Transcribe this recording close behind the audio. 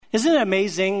Isn't it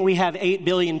amazing? We have 8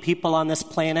 billion people on this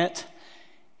planet,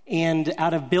 and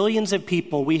out of billions of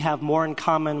people, we have more in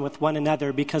common with one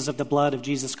another because of the blood of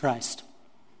Jesus Christ.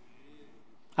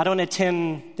 I don't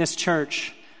attend this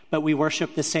church, but we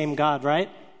worship the same God, right?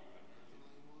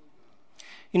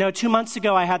 2 months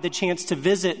ago, I had the chance to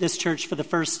visit this church for the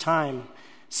first time,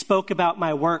 spoke about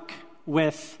my work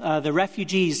with the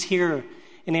refugees here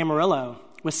in Amarillo,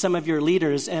 with some of your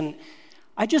leaders, and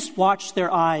I just watched their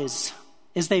eyes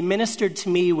as they ministered to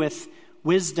me with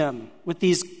wisdom, with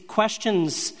these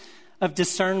questions of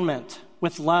discernment,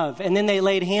 with love. And then they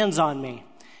laid hands on me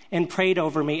and prayed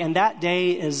over me. And that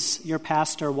day, as your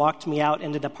pastor walked me out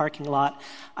into the parking lot,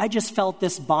 I just felt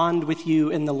this bond with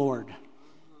you in the Lord.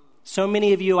 So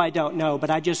many of you I don't know, but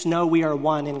I just know we are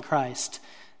one in Christ.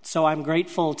 So I'm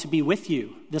grateful to be with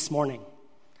you this morning,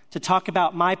 to talk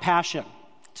about my passion,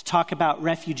 to talk about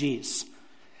refugees.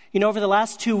 Over the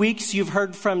last 2 weeks, you've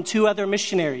heard from 2 other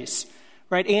missionaries,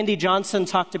 right? Andy Johnson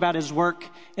talked about his work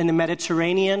in the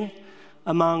Mediterranean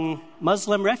among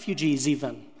Muslim refugees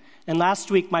even. And last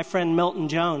week, my friend Milton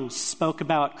Jones spoke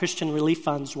about Christian Relief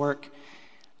Fund's work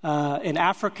in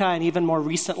Africa and even more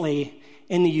recently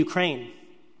in the Ukraine.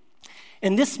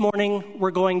 And this morning,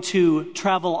 we're going to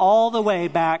travel all the way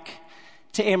back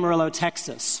to Amarillo,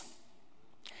 Texas.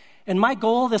 And my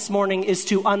goal this morning is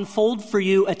to unfold for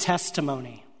you a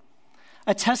testimony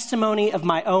of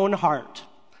my own heart,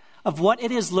 of what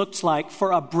it has looked like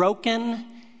for a broken,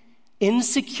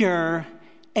 insecure,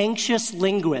 anxious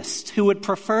linguist who would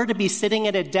prefer to be sitting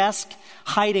at a desk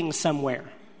hiding somewhere.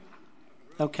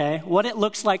 Okay? What it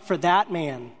looks like for that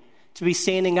man to be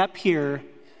standing up here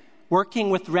working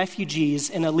with refugees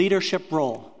in a leadership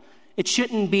role. It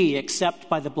shouldn't be except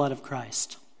by the blood of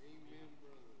Christ.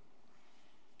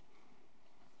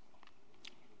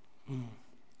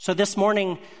 So this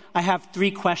morning, I have 3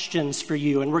 questions for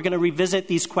you, and we're going to revisit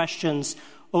these questions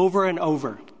over and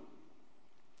over.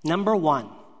 Number 1,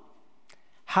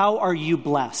 how are you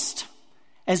blessed?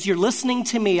 As you're listening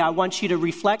to me, I want you to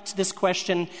reflect this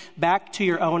question back to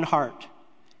your own heart.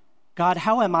 God,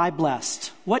 how am I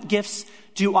blessed? What gifts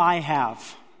do I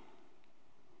have?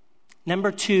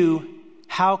 Number 2,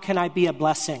 how can I be a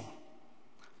blessing?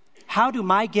 How do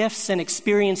my gifts and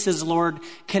experiences, Lord,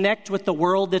 connect with the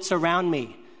world that's around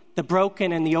me? The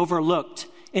broken and the overlooked,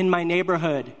 in my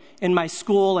neighborhood, in my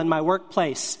school, in my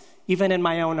workplace, even in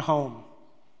my own home.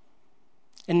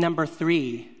 And number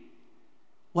 3,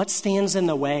 what stands in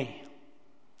the way?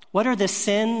 What are the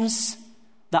sins,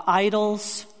 the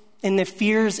idols, and the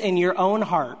fears in your own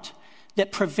heart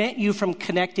that prevent you from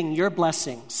connecting your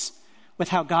blessings with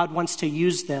how God wants to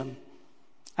use them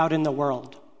out in the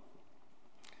world?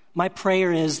 My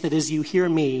prayer is that as you hear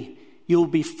me, you will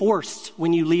be forced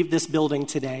when you leave this building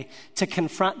today to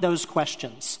confront those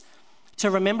questions, to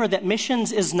remember that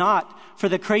missions is not for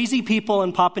the crazy people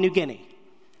in Papua New Guinea.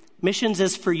 Missions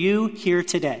is for you here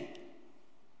today.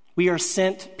 We are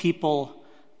sent people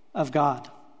of God.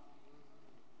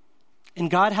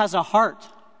 And God has a heart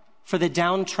for the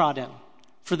downtrodden,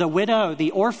 for the widow,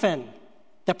 the orphan,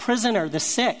 the prisoner, the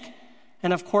sick,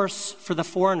 and of course, for the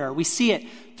foreigner. We see it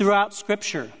throughout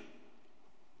Scripture.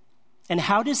 And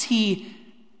how does he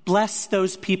bless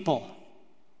those people?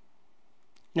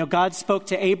 God spoke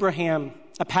to Abraham,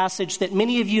 a passage that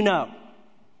many of you know.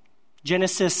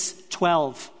 Genesis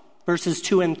 12, verses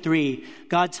 2 and 3.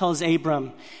 God tells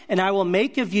Abram, "And I will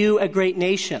make of you a great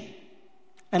nation,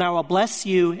 and I will bless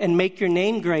you and make your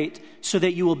name great so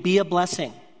that you will be a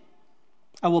blessing.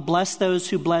 I will bless those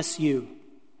who bless you.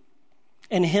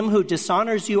 And him who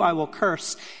dishonors you I will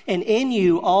curse, and in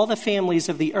you all the families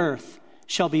of the earth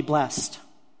shall be blessed."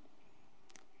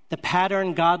 The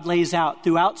pattern God lays out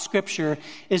throughout Scripture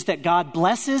is that God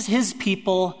blesses his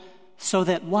people so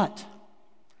that what?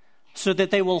 So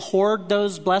that they will hoard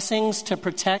those blessings to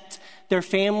protect their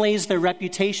families, their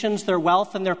reputations, their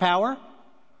wealth, and their power?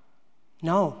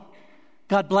 No.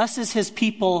 God blesses his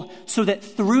people so that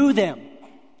through them,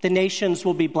 the nations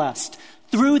will be blessed.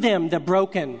 Through them, the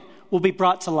broken will be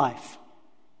brought to life.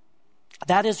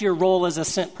 That is your role as a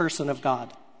sent person of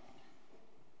God.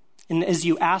 And as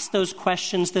you ask those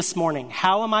questions this morning,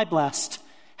 how am I blessed?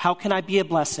 How can I be a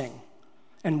blessing?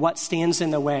 And what stands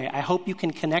in the way? I hope you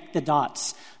can connect the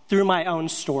dots through my own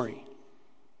story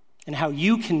and how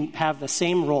you can have the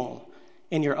same role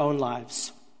in your own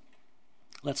lives.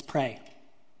 Let's pray.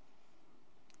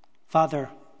 Father,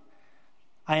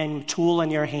 I am a tool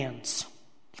in your hands.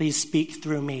 Please speak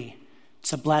through me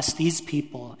to bless these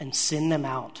people and send them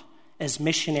out as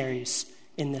missionaries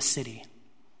in this city.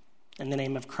 In the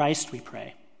name of Christ we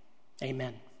pray.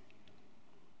 Amen.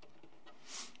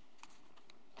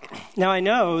 Now, I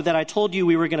know that I told you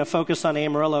we were going to focus on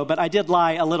Amarillo, but I did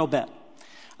lie a little bit.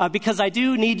 Because I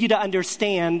do need you to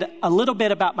understand a little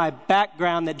bit about my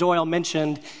background that Doyle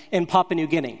mentioned in Papua New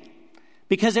Guinea,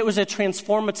 because it was a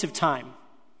transformative time.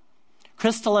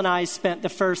 Crystal and I spent the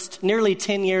first nearly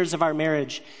 10 years of our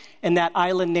marriage in that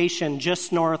island nation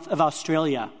just north of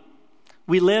Australia.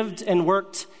 We lived and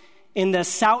worked in the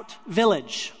Saut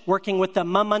village, working with the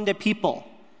Mamanda people,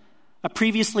 a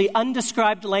previously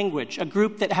undescribed language, a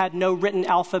group that had no written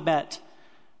alphabet,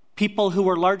 people who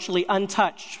were largely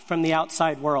untouched from the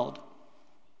outside world.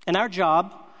 And our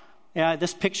job,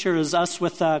 this picture is us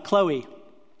with Chloe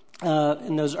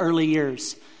in those early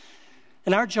years.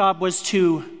 And our job was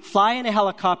to fly in a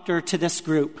helicopter to this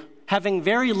group, having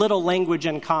very little language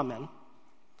in common,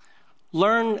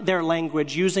 learn their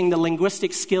language using the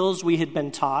linguistic skills we had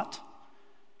been taught,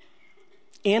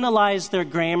 analyze their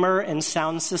grammar and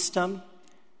sound system,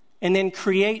 and then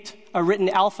create a written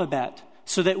alphabet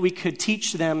so that we could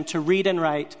teach them to read and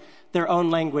write their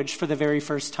own language for the very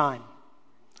first time.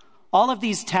 All of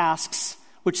these tasks,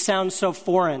 which sound so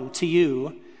foreign to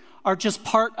you, are just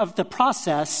part of the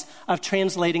process of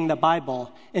translating the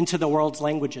Bible into the world's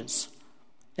languages.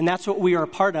 And that's what we are a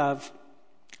part of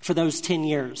for those 10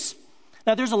 years.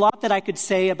 Now, there's a lot that I could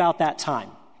say about that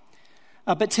time.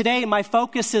 But today, my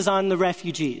focus is on the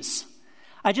refugees.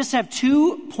 I just have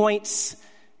 2 points,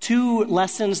 2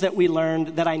 lessons that we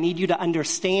learned that I need you to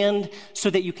understand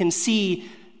so that you can see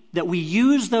that we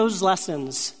use those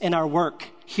lessons in our work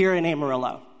here in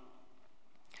Amarillo.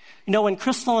 You know, when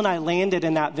Crystal and I landed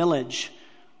in that village,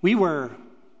 we were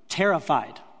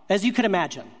terrified, as you could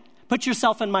imagine. Put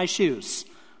yourself in my shoes,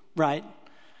 right?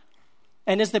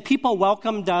 And as the people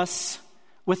welcomed us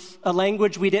with a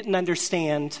language we didn't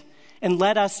understand and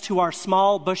led us to our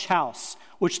small bush house,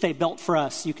 which they built for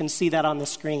us, you can see that on the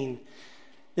screen,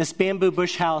 this bamboo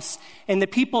bush house, and the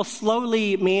people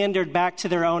slowly meandered back to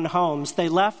their own homes. They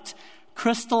left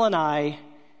Crystal and I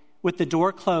with the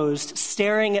door closed,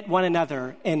 staring at one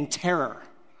another in terror.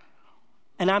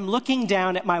 And I'm looking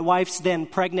down at my wife's then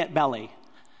pregnant belly,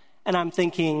 and I'm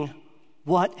thinking,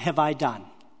 what have I done?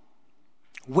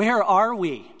 Where are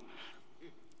we?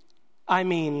 I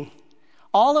mean,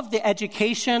 all of the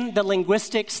education, the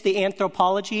linguistics, the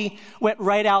anthropology went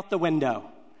right out the window,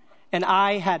 and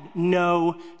I had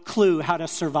no clue how to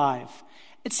survive.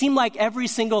 It seemed like every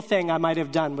single thing I might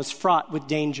have done was fraught with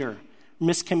danger,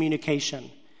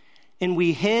 miscommunication. And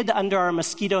we hid under our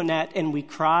mosquito net, and we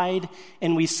cried,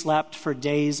 and we slept for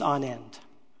days on end.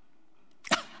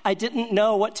 I didn't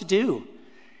know what to do.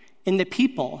 And the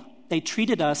people, they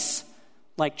treated us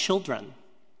like children.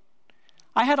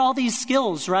 I had all these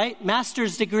skills, right?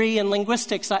 Master's degree in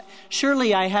linguistics.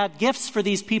 Surely I had gifts for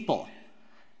these people.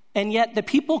 And yet the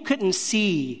people couldn't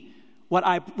see what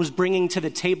I was bringing to the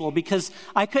table because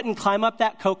I couldn't climb up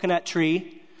that coconut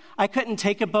tree. I couldn't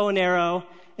take a bow and arrow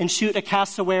and shoot a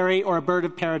cassowary or a bird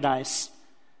of paradise.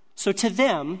 So to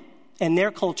them and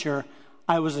their culture,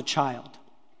 I was a child.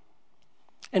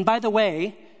 And by the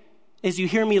way, as you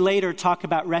hear me later talk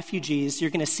about refugees, you're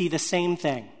going to see the same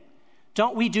thing.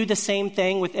 Don't we do the same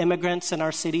thing with immigrants in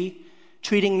our city,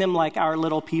 treating them like our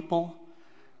little people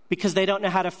because they don't know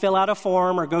how to fill out a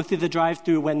form or go through the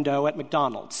drive-through window at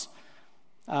McDonald's?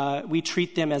 We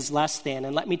treat them as less than.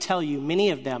 And let me tell you, many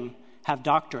of them have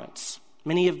doctorates.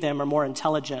 Many of them are more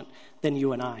intelligent than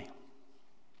you and I.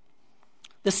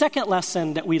 The second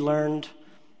lesson that we learned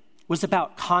was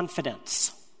about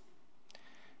confidence.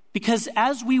 Because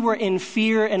as we were in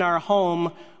fear in our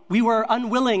home, we were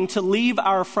unwilling to leave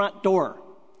our front door.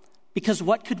 Because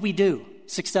what could we do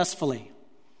successfully?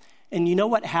 And you know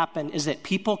what happened is that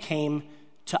people came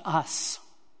to us.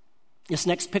 This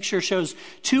next picture shows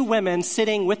 2 women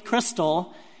sitting with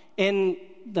Crystal in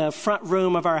the front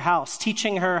room of our house,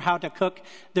 teaching her how to cook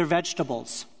their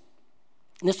vegetables.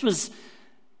 And this was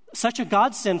such a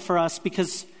godsend for us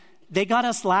because they got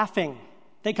us laughing.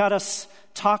 They got us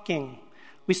talking.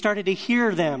 We started to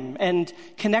hear them and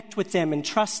connect with them and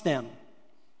trust them.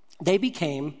 They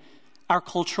became our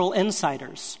cultural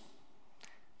insiders.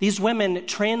 These women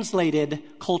translated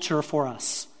culture for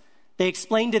us. They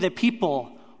explained to the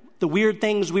people the weird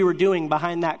things we were doing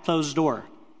behind that closed door.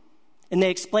 And they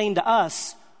explained to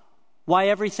us why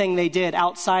everything they did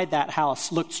outside that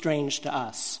house looked strange to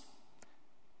us.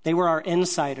 They were our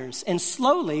insiders. And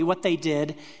slowly what they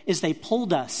did is they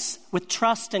pulled us with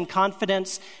trust and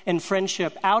confidence and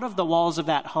friendship out of the walls of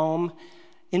that home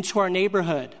into our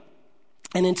neighborhood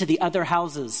and into the other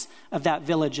houses of that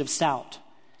village of Saut,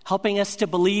 helping us to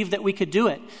believe that we could do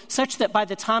it, such that by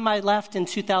the time I left in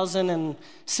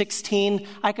 2016,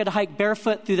 I could hike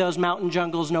barefoot through those mountain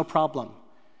jungles, no problem.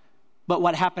 But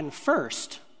what happened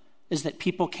first is that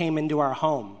people came into our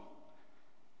home.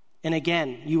 And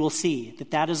again, you will see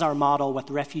that that is our model with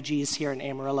refugees here in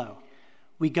Amarillo.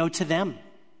 We go to them.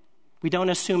 We don't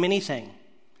assume anything.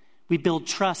 We build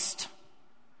trust.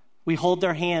 We hold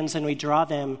their hands and we draw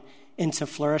them into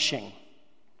flourishing.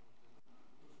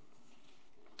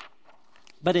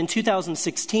 But in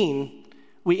 2016,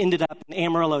 we ended up in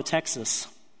Amarillo, Texas.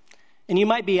 And you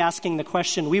might be asking the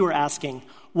question we were asking,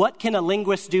 what can a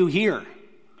linguist do here?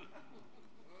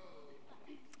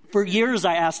 For years,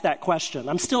 I asked that question.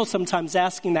 I'm still sometimes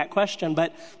asking that question,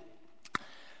 but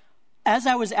as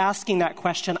I was asking that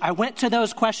question, I went to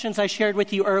those questions I shared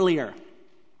with you earlier.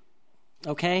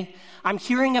 Okay? I'm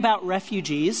hearing about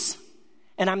refugees,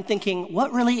 and I'm thinking,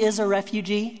 what really is a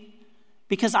refugee?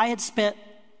 Because I had spent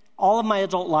all of my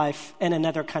adult life in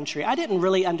another country. I didn't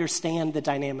really understand the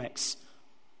dynamics.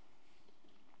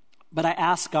 But I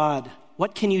asked God,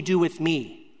 what can you do with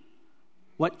me?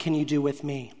 What can you do with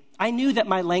me? I knew that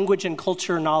my language and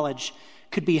culture knowledge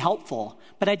could be helpful,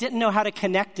 but I didn't know how to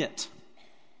connect it.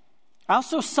 I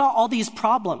also saw all these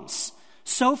problems.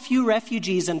 So few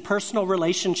refugees and personal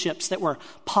relationships that were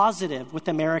positive with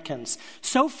Americans.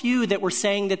 So few that were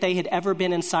saying that they had ever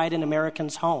been inside an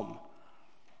American's home.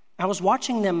 I was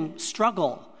watching them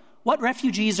struggle. What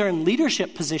refugees are in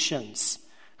leadership positions?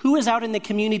 Who is out in the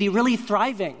community really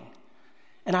thriving?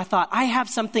 And I thought, I have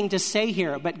something to say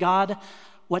here, but God,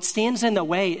 what stands in the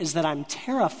way is that I'm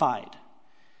terrified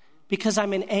because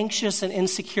I'm an anxious and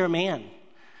insecure man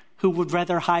who would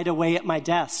rather hide away at my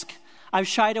desk. I've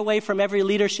shied away from every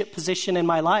leadership position in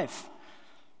my life.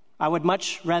 I would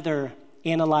much rather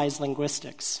analyze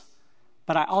linguistics.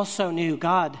 But I also knew,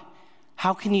 God,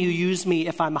 how can you use me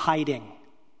if I'm hiding?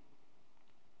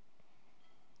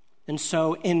 And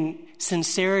so in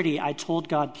sincerity, I told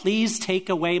God, please take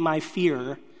away my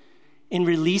fear and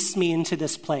release me into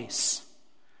this place.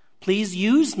 Please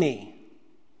use me.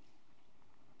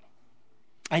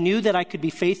 I knew that I could be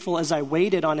faithful as I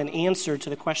waited on an answer to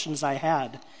the questions I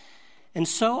had. And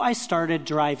so I started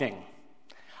driving.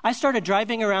 I started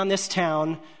driving around this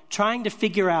town trying to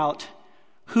figure out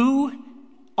who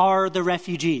are the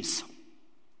refugees.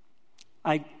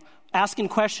 I asking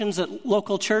questions at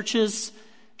local churches,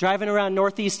 driving around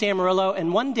Northeast Amarillo,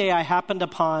 and one day I happened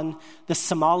upon the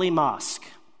Somali mosque.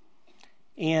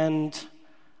 And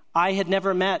I had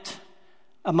never met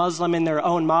a Muslim in their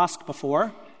own mosque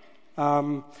before.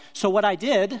 So what I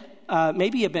did,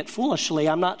 maybe a bit foolishly,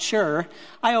 I'm not sure,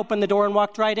 I opened the door and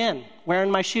walked right in,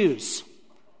 wearing my shoes.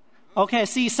 Okay,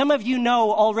 see, some of you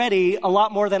know already a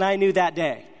lot more than I knew that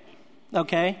day.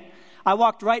 Okay? I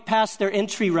walked right past their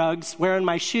entry rugs, wearing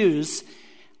my shoes,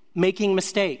 making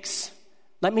mistakes.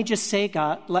 Let me just say,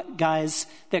 guys,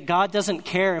 that God doesn't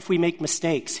care if we make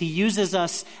mistakes. He uses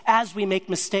us as we make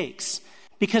mistakes.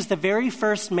 Because the very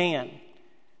first man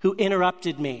who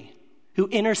interrupted me, who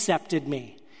intercepted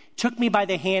me, took me by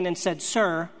the hand and said,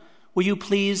 "Sir, will you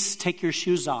please take your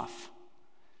shoes off?"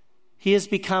 He has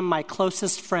become my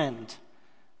closest friend,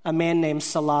 a man named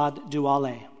Salad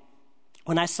Duale.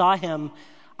 When I saw him,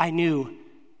 I knew,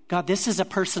 God, this is a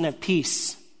person of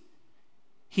peace.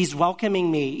 He's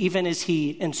welcoming me even as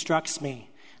he instructs me.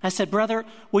 I said, "Brother,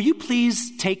 will you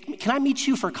please can I meet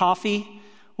you for coffee?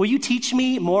 Will you teach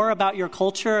me more about your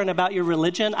culture and about your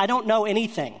religion? I don't know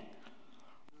anything."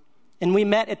 And we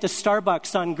met at the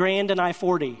Starbucks on Grand and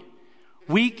I-40,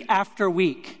 week after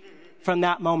week from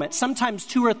that moment, sometimes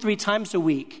 2 or 3 times a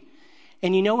week.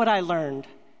 And you know what I learned?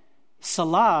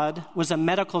 Salad was a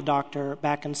medical doctor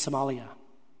back in Somalia.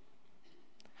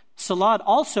 Salad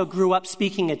also grew up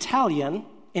speaking Italian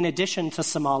in addition to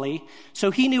Somali, so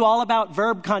he knew all about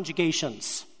verb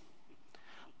conjugations.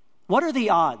 What are the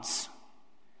odds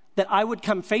that I would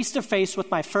come face to face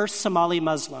with my first Somali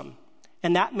Muslim,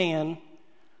 and that man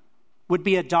would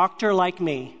be a doctor like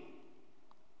me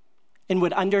and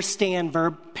would understand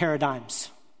verb paradigms,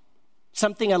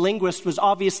 something a linguist was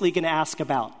obviously going to ask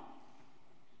about?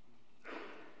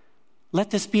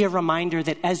 Let this be a reminder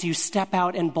that as you step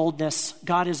out in boldness,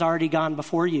 God has already gone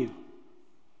before you.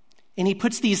 And he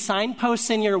puts these signposts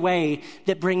in your way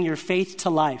that bring your faith to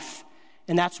life.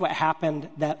 And that's what happened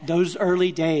those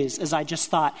early days, as I just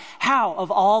thought, how,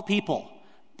 of all people,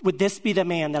 would this be the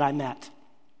man that I met?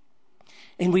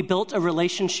 And we built a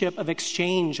relationship of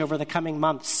exchange over the coming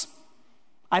months.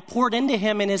 I poured into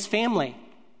him and his family.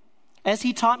 As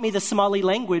he taught me the Somali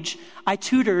language, I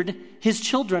tutored his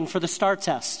children for the STAR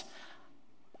test.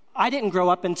 I didn't grow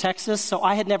up in Texas, so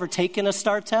I had never taken a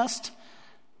STAR test,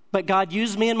 but God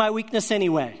used me in my weakness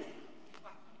anyway.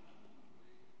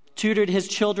 Tutored his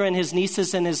children, his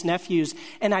nieces, and his nephews,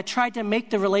 and I tried to make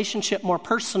the relationship more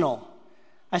personal.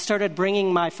 I started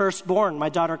bringing my firstborn, my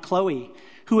daughter Chloe,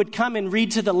 who would come and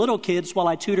read to the little kids while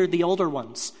I tutored the older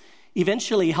ones,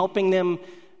 eventually helping them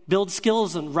build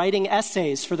skills and writing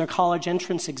essays for their college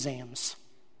entrance exams.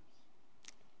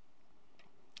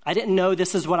 I didn't know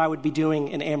this is what I would be doing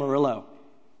in Amarillo,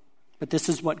 but this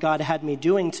is what God had me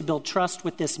doing to build trust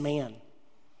with this man.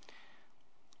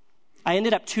 I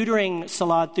ended up tutoring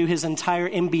Salad through his entire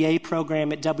MBA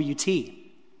program at WT.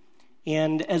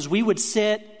 And as we would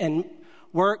sit and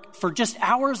work for just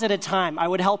hours at a time, I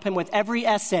would help him with every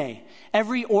essay,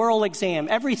 every oral exam,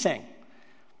 everything.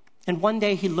 And one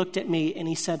day he looked at me and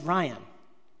he said, "Ryan,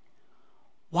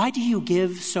 why do you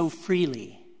give so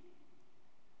freely?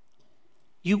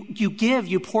 You give,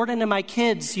 you pour it into my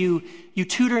kids, you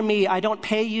tutor me, I don't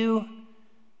pay you.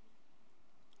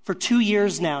 For 2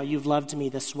 years now, you've loved me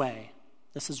this way."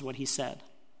 This is what he said.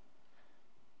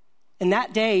 And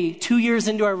that day, 2 years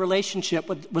into our relationship,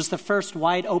 was the first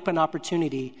wide open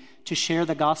opportunity to share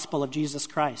the gospel of Jesus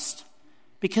Christ.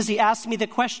 Because he asked me the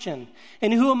question,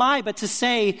 and who am I but to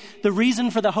say the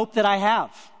reason for the hope that I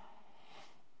have?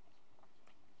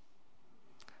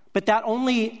 But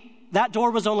that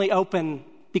door was only open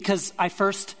because I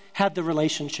first had the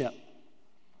relationship.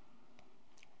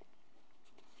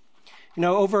 You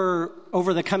know,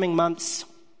 over the coming months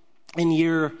and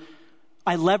year,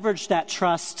 I leveraged that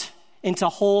trust into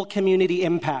whole community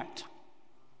impact.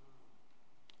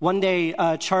 One day,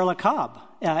 Charla Cobb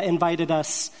invited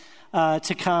us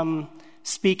to come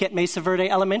speak at Mesa Verde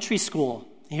Elementary School.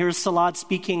 Here's Salad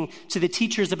speaking to the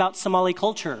teachers about Somali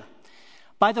culture.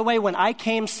 By the way, when I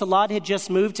came, Salad had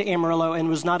just moved to Amarillo and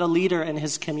was not a leader in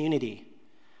his community.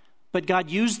 But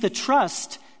God used the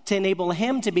trust to enable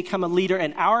him to become a leader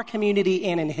in our community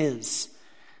and in his.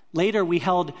 Later, we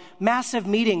held massive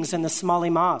meetings in the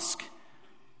Somali mosque,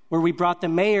 where we brought the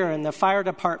mayor and the fire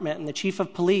department and the chief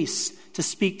of police to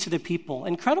speak to the people.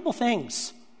 Incredible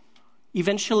things.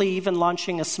 Eventually, even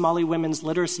launching a Somali women's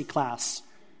literacy class.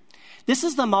 This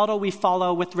is the model we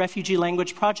follow with Refugee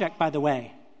Language Project, by the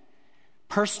way.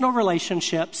 Personal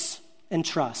relationships and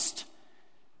trust.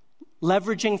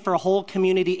 Leveraging for whole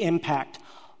community impact.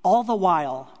 All the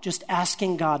while, just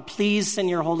asking God, please send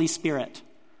your Holy Spirit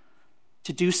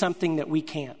to do something that we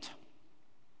can't.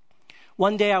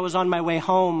 One day I was on my way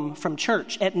home from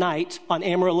church at night on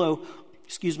Amarillo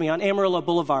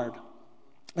Boulevard.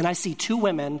 And I see two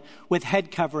women with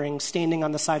head coverings standing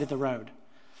on the side of the road.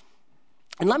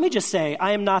 And let me just say,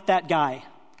 I am not that guy.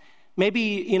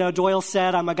 Maybe, Doyle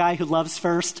said I'm a guy who loves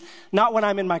first, not when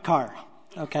I'm in my car,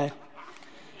 okay?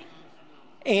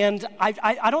 And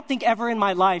I don't think ever in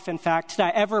my life, in fact,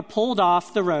 that I ever pulled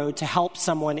off the road to help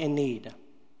someone in need.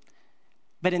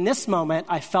 But in this moment,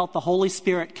 I felt the Holy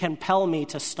Spirit compel me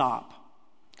to stop.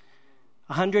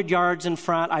 100 yards in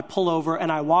front, I pull over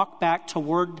and I walk back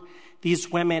toward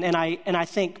these women. And I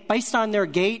think, based on their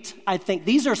gait, I think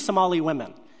these are Somali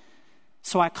women.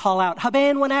 So I call out,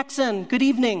 "Habeen Wanaksan, good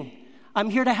evening. I'm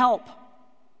here to help."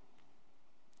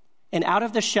 And out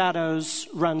of the shadows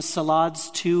run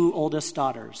Salad's two oldest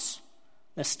daughters,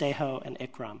 Nesteho and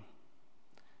Ikram.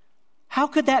 How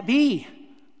could that be?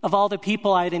 Of all the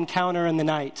people I'd encounter in the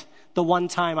night, the one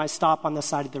time I stop on the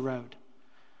side of the road.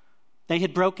 They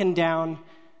had broken down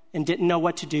and didn't know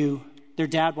what to do. Their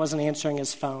dad wasn't answering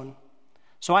his phone.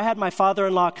 So I had my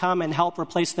father-in-law come and help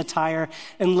replace the tire.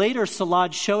 And later,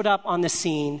 Salad showed up on the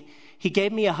scene. He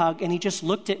gave me a hug and he just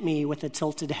looked at me with a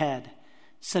tilted head.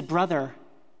 Said, "Brother,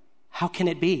 how can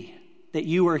it be that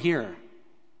you are here?"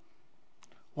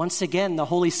 Once again, the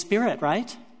Holy Spirit,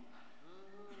 right?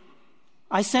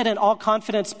 I said in all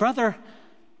confidence, "Brother,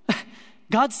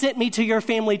 God sent me to your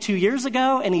family 2 years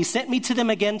ago, and he sent me to them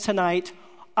again tonight.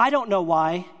 I don't know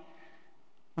why.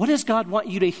 What does God want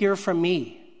you to hear from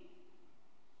me?"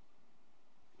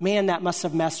 Man, that must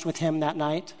have messed with him that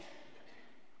night.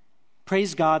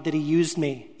 Praise God that he used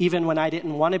me, even when I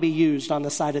didn't want to be used on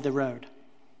the side of the road.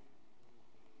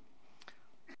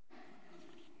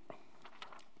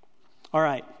 All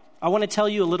right, I want to tell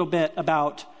you a little bit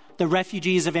about the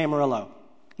refugees of Amarillo,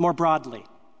 more broadly.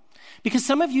 Because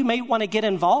some of you may want to get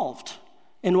involved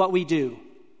in what we do.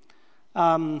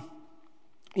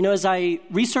 As I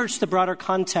researched the broader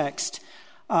context,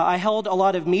 I held a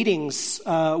lot of meetings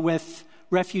with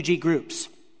refugee groups.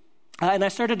 And I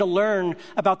started to learn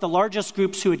about the largest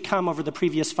groups who had come over the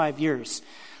previous 5 years.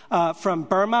 From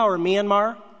Burma or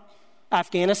Myanmar,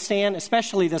 Afghanistan,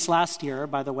 especially this last year,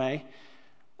 by the way,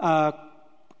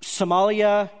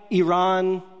 Somalia,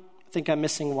 Iran, I think I'm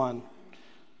missing one,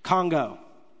 Congo.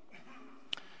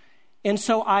 And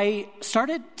so I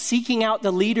started seeking out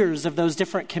the leaders of those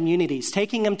different communities,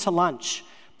 taking them to lunch,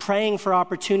 praying for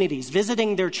opportunities,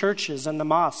 visiting their churches and the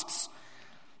mosques.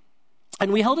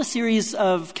 And we held a series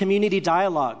of community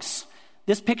dialogues.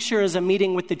 This picture is a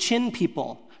meeting with the Chin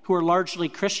people, who are largely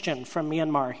Christian from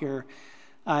Myanmar here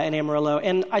in Amarillo.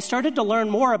 And I started to learn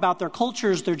more about their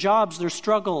cultures, their jobs, their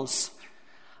struggles.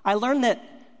 I learned that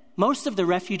most of the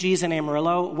refugees in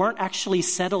Amarillo weren't actually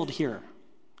settled here.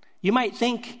 You might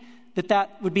think that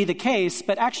that would be the case,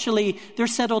 but actually they're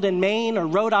settled in Maine or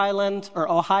Rhode Island or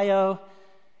Ohio,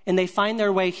 and they find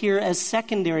their way here as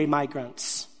secondary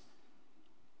migrants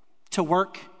to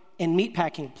work in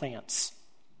meatpacking plants.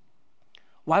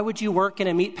 Why would you work in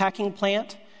a meatpacking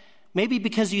plant? Maybe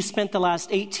because you spent the last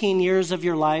 18 years of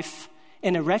your life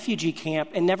in a refugee camp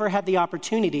and never had the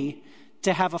opportunity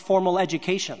to have a formal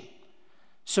education.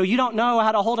 So you don't know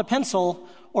how to hold a pencil,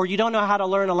 or you don't know how to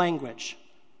learn a language.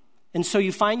 And so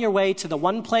you find your way to the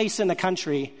one place in the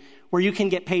country where you can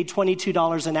get paid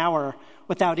 $22 an hour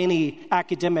without any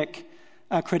academic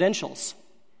credentials.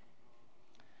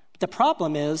 But the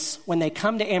problem is, when they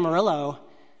come to Amarillo,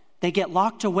 they get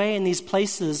locked away in these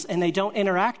places and they don't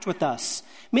interact with us.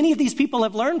 Many of these people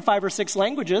have learned 5 or 6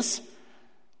 languages,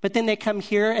 but then they come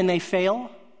here and they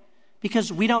fail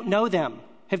because we don't know them.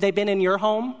 Have they been in your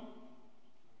home?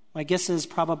 My guess is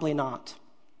probably not.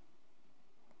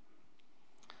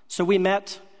 So we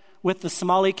met with the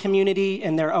Somali community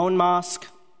in their own mosque,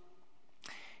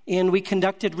 and we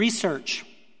conducted research.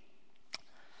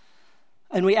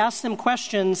 And we asked them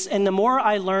questions, and the more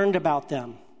I learned about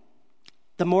them,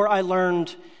 the more I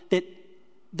learned that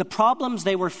the problems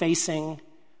they were facing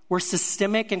were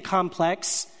systemic and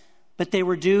complex, but they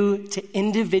were due to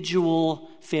individual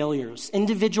failures,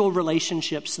 individual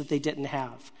relationships that they didn't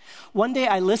have. One day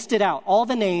I listed out all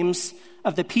the names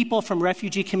of the people from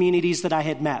refugee communities that I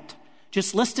had met,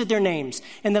 just listed their names,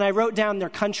 and then I wrote down their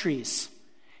countries,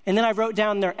 and then I wrote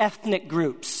down their ethnic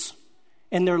groups,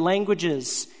 and their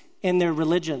languages, and their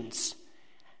religions.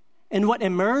 And what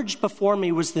emerged before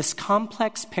me was this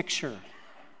complex picture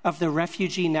of the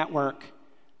refugee network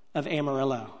of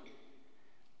Amarillo.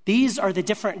 These are the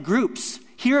different groups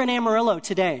here in Amarillo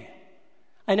today.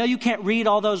 I know you can't read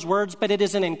all those words, but it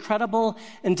is an incredible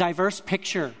and diverse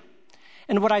picture.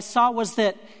 And what I saw was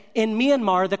that in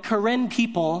Myanmar, the Karen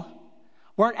people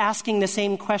weren't asking the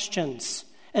same questions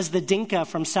as the Dinka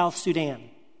from South Sudan.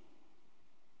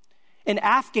 And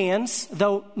Afghans,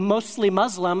 though mostly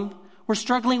Muslim, were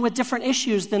struggling with different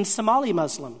issues than Somali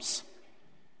Muslims.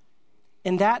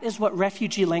 And that is what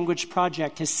Refugee Language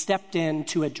Project has stepped in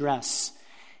to address.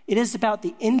 It is about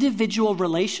the individual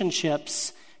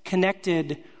relationships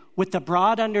connected with the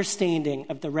broad understanding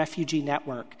of the refugee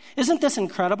network. Isn't this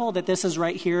incredible that this is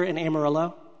right here in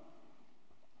Amarillo?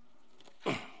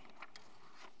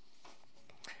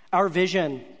 Our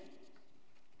vision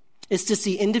is to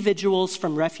see individuals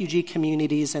from refugee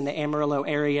communities in the Amarillo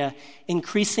area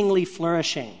increasingly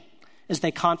flourishing as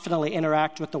they confidently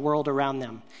interact with the world around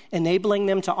them, enabling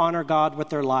them to honor God with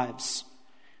their lives.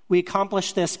 We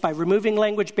accomplish this by removing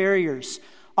language barriers,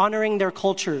 honoring their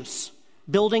cultures,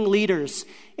 building leaders,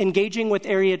 engaging with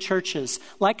area churches,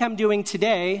 like I'm doing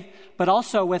today, but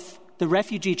also with the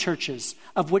refugee churches,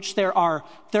 of which there are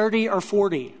 30 or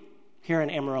 40 here in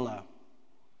Amarillo.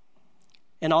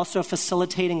 And also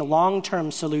facilitating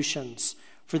long-term solutions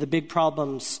for the big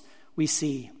problems we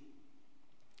see.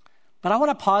 But I want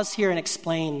to pause here and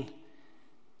explain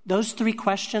those 3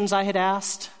 questions I had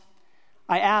asked.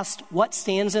 I asked, what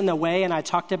stands in the way? And I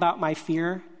talked about my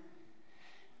fear.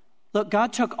 Look,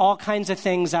 God took all kinds of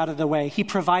things out of the way. He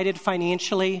provided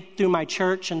financially through my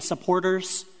church and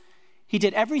supporters. He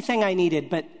did everything I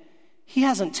needed, but He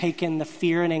hasn't taken the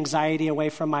fear and anxiety away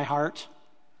from my heart.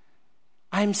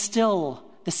 I'm still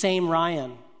the same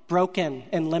Ryan, broken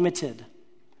and limited.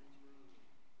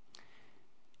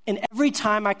 And every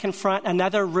time I confront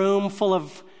another room full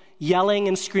of yelling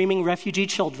and screaming refugee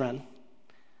children,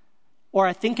 or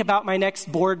I think about my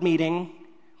next board meeting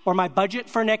or my budget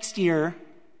for next year,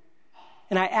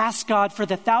 and I ask God for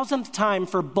the 1,000th time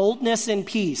for boldness and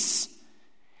peace,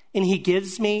 and He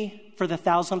gives me for the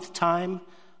 1,000th time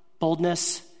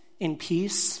boldness and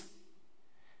peace,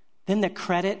 then the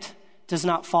credit does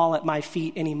not fall at my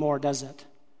feet anymore, does it?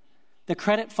 The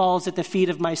credit falls at the feet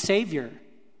of my Savior,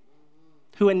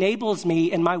 who enables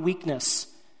me in my weakness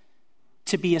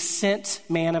to be a sent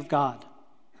man of God.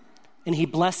 And He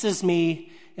blesses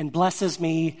me and blesses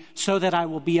me so that I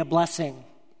will be a blessing.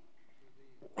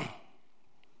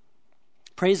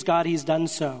 Praise God, He's done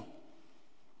so.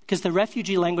 Because the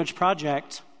Refugee Language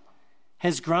Project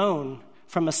has grown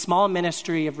from a small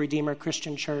ministry of Redeemer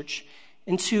Christian Church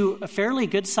into a fairly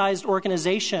good-sized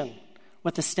organization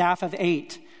with a staff of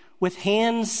 8, with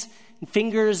hands and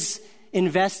fingers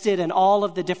invested in all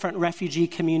of the different refugee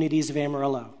communities of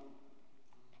Amarillo.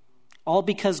 all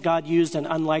because God used an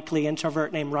unlikely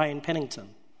introvert named Ryan Pennington.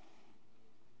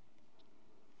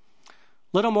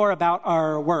 Little more about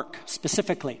our work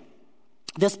specifically.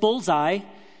 This bullseye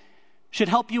should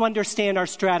help you understand our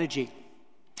strategy.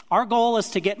 Our goal is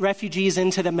to get refugees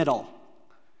into the middle.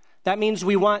 That means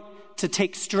we want to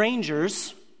take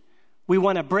strangers, we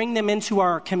want to bring them into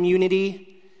our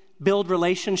community, build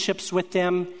relationships with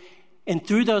them, and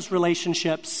through those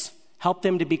relationships, help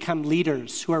them to become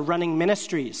leaders who are running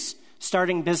ministries,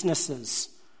 starting businesses.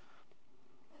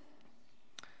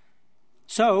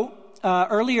 So,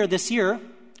 earlier this year,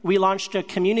 we launched a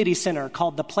community center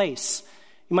called The Place.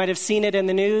 You might have seen it in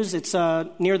the news. It's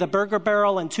near the Burger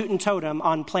Barrel and Toot and Totem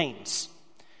on Plains.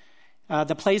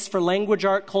 The Place for Language,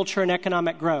 Art, Culture, and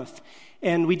Economic Growth.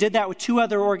 And we did that with 2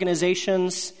 other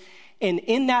organizations. And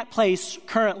in that place,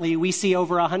 currently, we see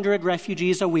over 100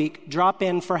 refugees a week drop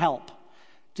in for help.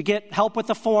 To get help with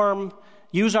the form,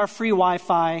 use our free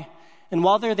Wi-Fi. And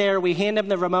while they're there, we hand them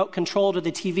the remote control to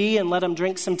the TV and let them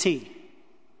drink some tea.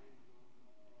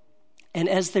 And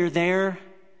as they're there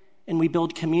and we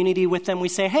build community with them, we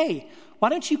say, hey, why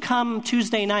don't you come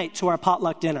Tuesday night to our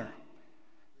potluck dinner?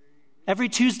 Every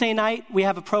Tuesday night, we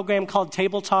have a program called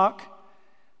Table Talk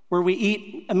where we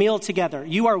eat a meal together.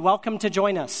 You are welcome to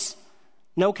join us.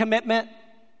 No commitment,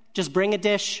 just bring a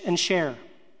dish and share.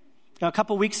 Now, a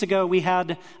couple weeks ago, we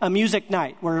had a music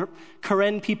night where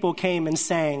Karen people came and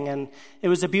sang, and it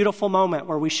was a beautiful moment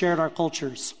where we shared our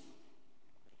cultures.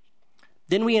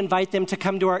 Then we invite them to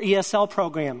come to our ESL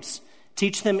programs,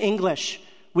 teach them English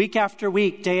week after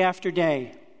week, day after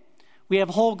day. We have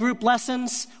whole group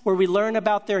lessons where we learn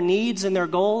about their needs and their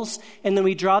goals, and then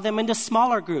we draw them into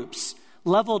smaller groups,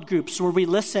 leveled groups where we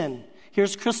listen.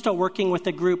 Here's Crystal working with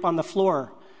a group on the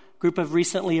floor, a group of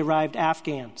recently arrived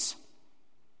Afghans.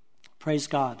 Praise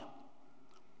God.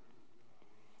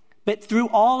 But through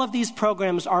all of these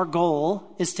programs, our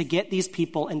goal is to get these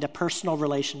people into personal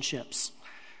relationships.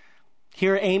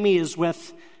 Here, Amy is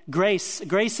with Grace.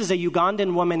 Grace is a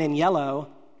Ugandan woman in yellow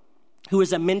who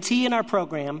is a mentee in our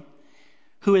program,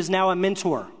 who is now a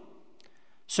mentor.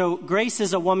 So Grace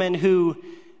is a woman who,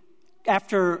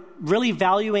 after really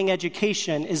valuing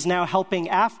education, is now helping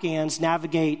Afghans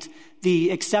navigate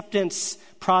the acceptance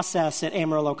process at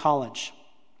Amarillo College.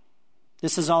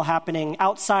 This is all happening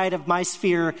outside of my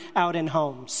sphere, out in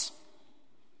homes.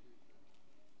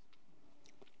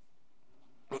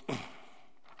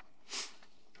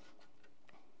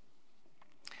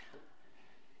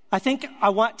 I think I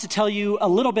want to tell you a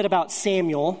little bit about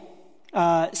Samuel.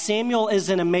 Samuel is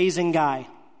an amazing guy,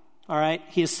 all right?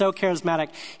 He is so charismatic.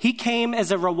 He came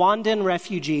as a Rwandan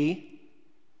refugee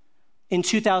in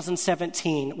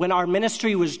 2017. When our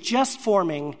ministry was just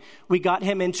forming, we got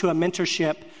him into a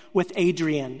mentorship with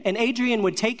Adrian. And Adrian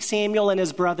would take Samuel and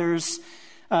his brothers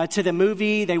to the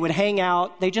movie. They would hang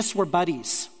out. They just were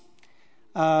buddies.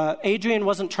 Adrian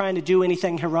wasn't trying to do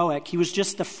anything heroic. He was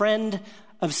just the friend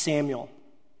of Samuel.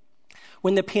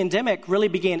 When the pandemic really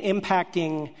began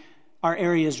impacting our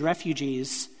area's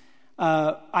refugees,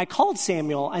 I called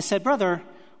Samuel. I said, brother,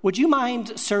 would you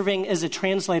mind serving as a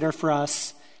translator for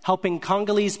us, helping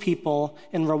Congolese people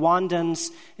and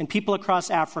Rwandans and people across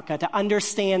Africa to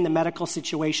understand the medical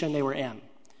situation they were in?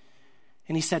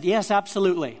 And he said, yes,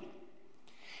 absolutely.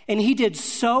 And he did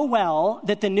so well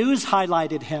that the news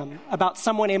highlighted him about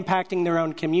someone impacting their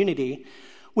own community,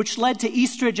 which led to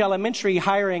Eastridge Elementary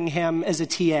hiring him as a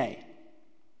TA.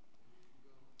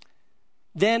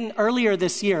 Then earlier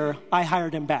this year, I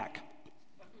hired him back.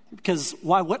 Because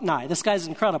why wouldn't I? This guy's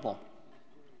incredible.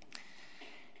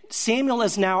 Samuel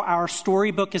is now our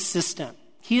storybook assistant.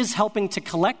 He is helping to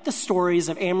collect the stories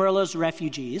of Amarillo's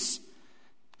refugees,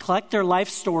 collect their life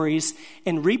stories,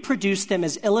 and reproduce them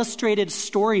as illustrated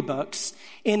storybooks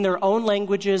in their own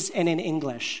languages and in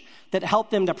English that help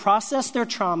them to process their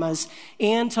traumas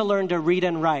and to learn to read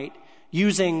and write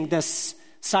using this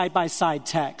side-by-side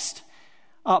text.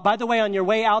 By the way, on your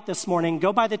way out this morning,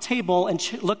 go by the table and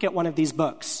look at one of these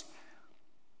books.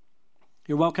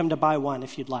 You're welcome to buy one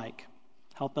if you'd like.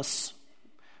 Help us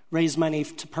raise money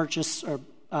to purchase or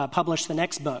publish the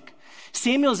next book.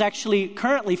 Samuel is actually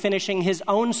currently finishing his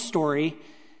own story,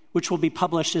 which will be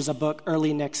published as a book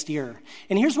early next year.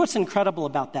 And here's what's incredible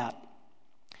about that.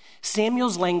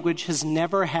 Samuel's language has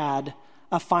never had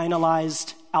a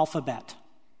finalized alphabet.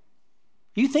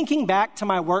 Are you thinking back to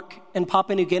my work in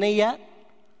Papua New Guinea yet?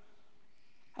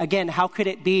 Again, how could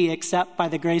it be except by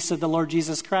the grace of the Lord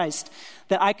Jesus Christ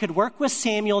that I could work with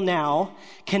Samuel now,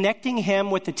 connecting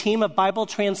him with the team of Bible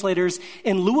translators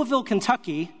in Louisville,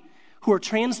 Kentucky, who are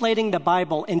translating the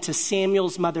Bible into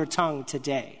Samuel's mother tongue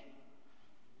today.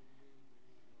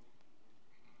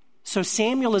 So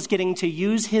Samuel is getting to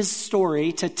use his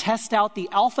story to test out the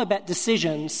alphabet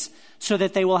decisions so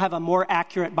that they will have a more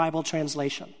accurate Bible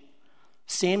translation.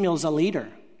 Samuel's a leader.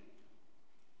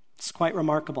 It's quite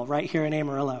remarkable right here in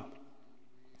Amarillo.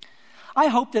 I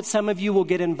hope that some of you will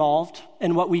get involved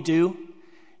in what we do.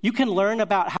 You can learn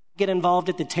about how to get involved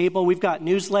at the table. We've got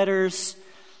newsletters.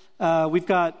 We've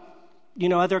got,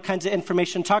 other kinds of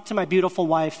information. Talk to my beautiful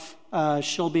wife.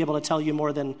 She'll be able to tell you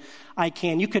more than I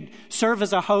can. You could serve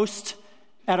as a host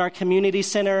at our community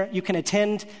center. You can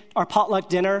attend our potluck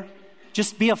dinner.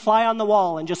 Just be a fly on the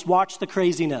wall and just watch the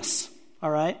craziness, all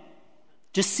right?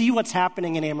 Just see what's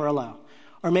happening in Amarillo.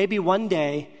 Or maybe one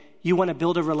day you want to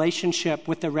build a relationship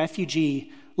with a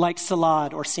refugee like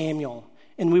Salad or Samuel,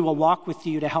 and we will walk with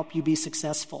you to help you be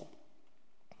successful.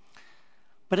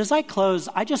 But as I close,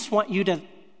 I just want you to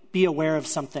be aware of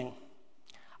something.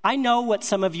 I know what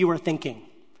some of you are thinking.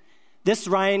 This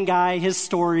Ryan guy, his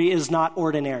story is not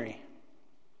ordinary.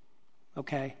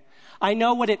 Okay? I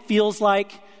know what it feels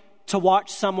like to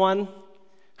watch someone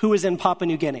who is in Papua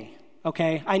New Guinea.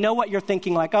 Okay? I know what you're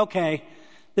thinking, like, okay,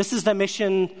 this is the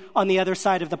mission on the other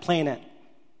side of the planet.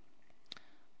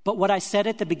 But what I said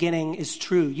at the beginning is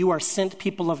true. You are sent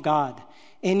people of God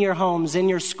in your homes, in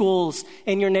your schools,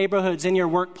 in your neighborhoods, in your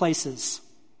workplaces.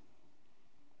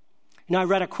 I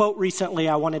read a quote recently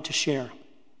I wanted to share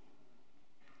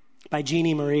by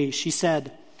Jeannie Marie. She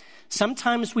said,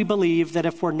 "Sometimes we believe that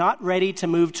if we're not ready to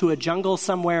move to a jungle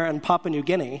somewhere in Papua New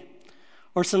Guinea,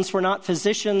 or since we're not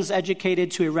physicians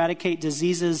educated to eradicate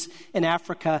diseases in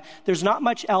Africa, there's not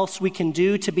much else we can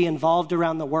do to be involved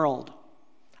around the world.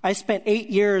 I spent 8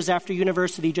 years after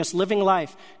university just living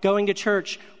life, going to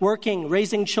church, working,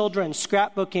 raising children,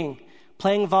 scrapbooking,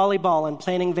 playing volleyball, and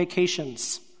planning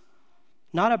vacations.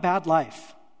 Not a bad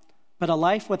life, but a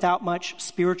life without much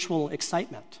spiritual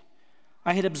excitement.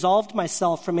 I had absolved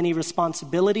myself from any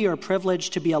responsibility or privilege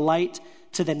to be a light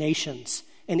to the nations,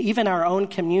 and even our own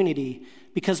community,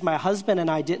 because my husband and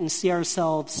I didn't see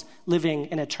ourselves living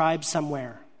in a tribe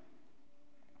somewhere."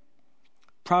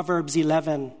 Proverbs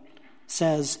 11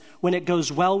 says, "When it goes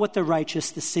well with the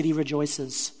righteous, the city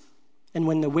rejoices. And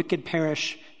when the wicked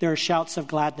perish, there are shouts of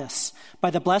gladness.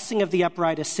 By the blessing of the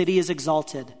upright, a city is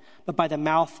exalted, but by the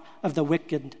mouth of the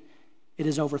wicked, it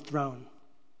is overthrown."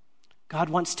 God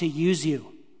wants to use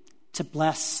you to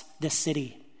bless this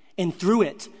city, and through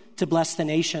it, to bless the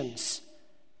nations.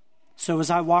 So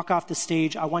as I walk off the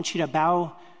stage, I want you to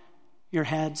bow your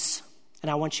heads,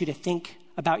 and I want you to think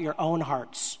about your own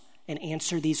hearts and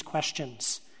answer these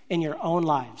questions in your own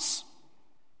lives.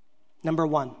 Number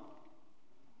one,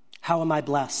 how am I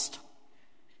blessed?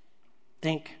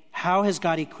 Think, how has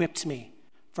God equipped me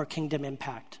for kingdom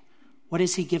impact? What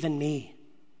has he given me?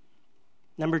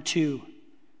 Number two,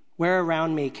 where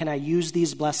around me can I use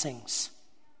these blessings?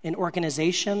 An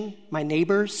organization, my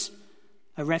neighbors,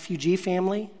 a refugee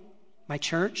family, my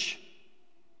church?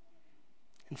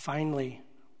 And finally,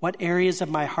 what areas of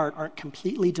my heart aren't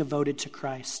completely devoted to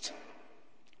Christ?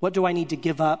 What do I need to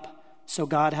give up so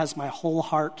God has my whole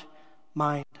heart,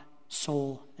 mind,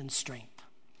 soul, and strength?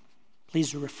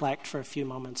 Please reflect for a few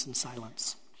moments in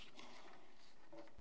silence.